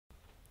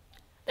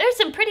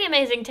some pretty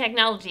amazing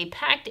technology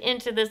packed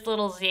into this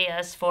little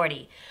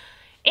ZS40.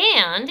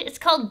 And it's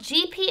called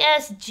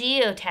GPS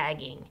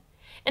geotagging.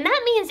 And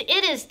that means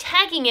it is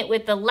tagging it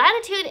with the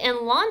latitude and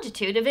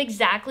longitude of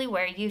exactly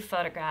where you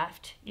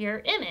photographed your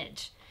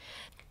image.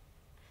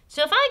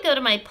 So if I go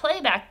to my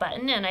playback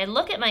button and I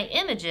look at my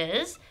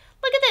images,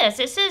 look at this.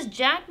 It says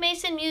Jack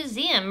Mason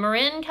Museum,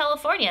 Marin,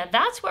 California.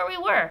 That's where we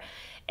were.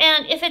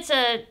 And if it's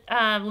a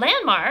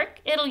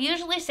landmark, it'll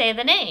usually say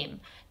the name.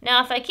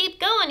 Now, if I keep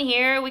going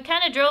here, we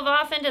kind of drove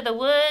off into the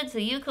woods,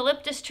 the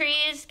eucalyptus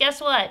trees.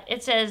 Guess what?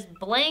 It says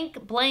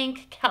blank,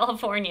 blank,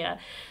 California.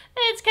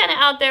 It's kind of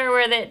out there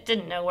where they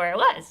didn't know where it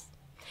was.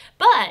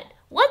 But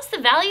what's the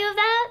value of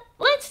that?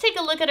 Let's take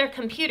a look at our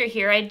computer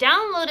here. I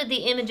downloaded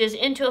the images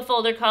into a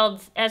folder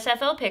called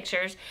SFO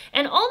Pictures,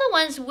 and all the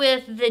ones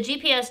with the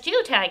GPS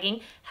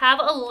geotagging have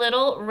a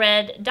little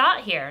red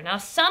dot here. Now,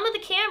 some of the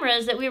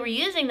cameras that we were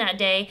using that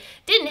day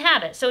didn't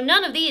have it, so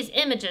none of these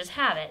images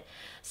have it.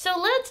 So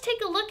let's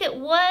take a look at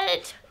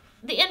what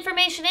the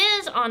information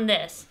is on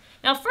this.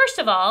 Now, first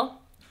of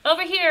all,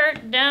 over here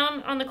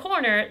down on the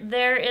corner,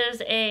 there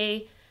is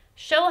a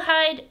Show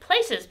Hide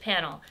Places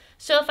panel.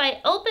 So if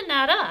I open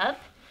that up,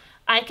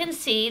 I can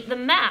see the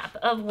map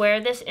of where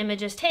this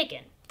image is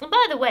taken. And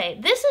by the way,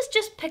 this is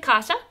just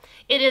Picasa.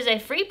 It is a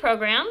free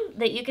program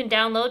that you can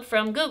download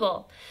from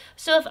Google.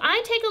 So if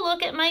I take a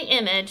look at my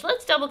image,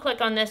 let's double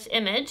click on this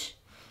image.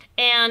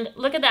 And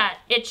look at that.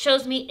 It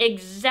shows me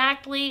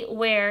exactly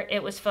where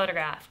it was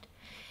photographed.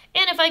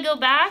 And if I go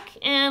back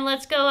and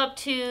let's go up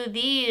to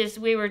these,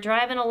 we were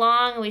driving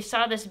along and we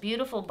saw this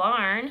beautiful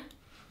barn.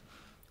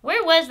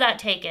 Where was that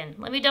taken?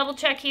 Let me double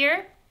check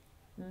here.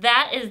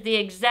 That is the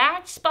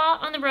exact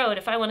spot on the road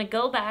if I want to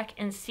go back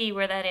and see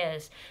where that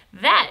is.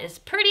 That is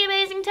pretty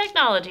amazing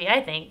technology,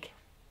 I think.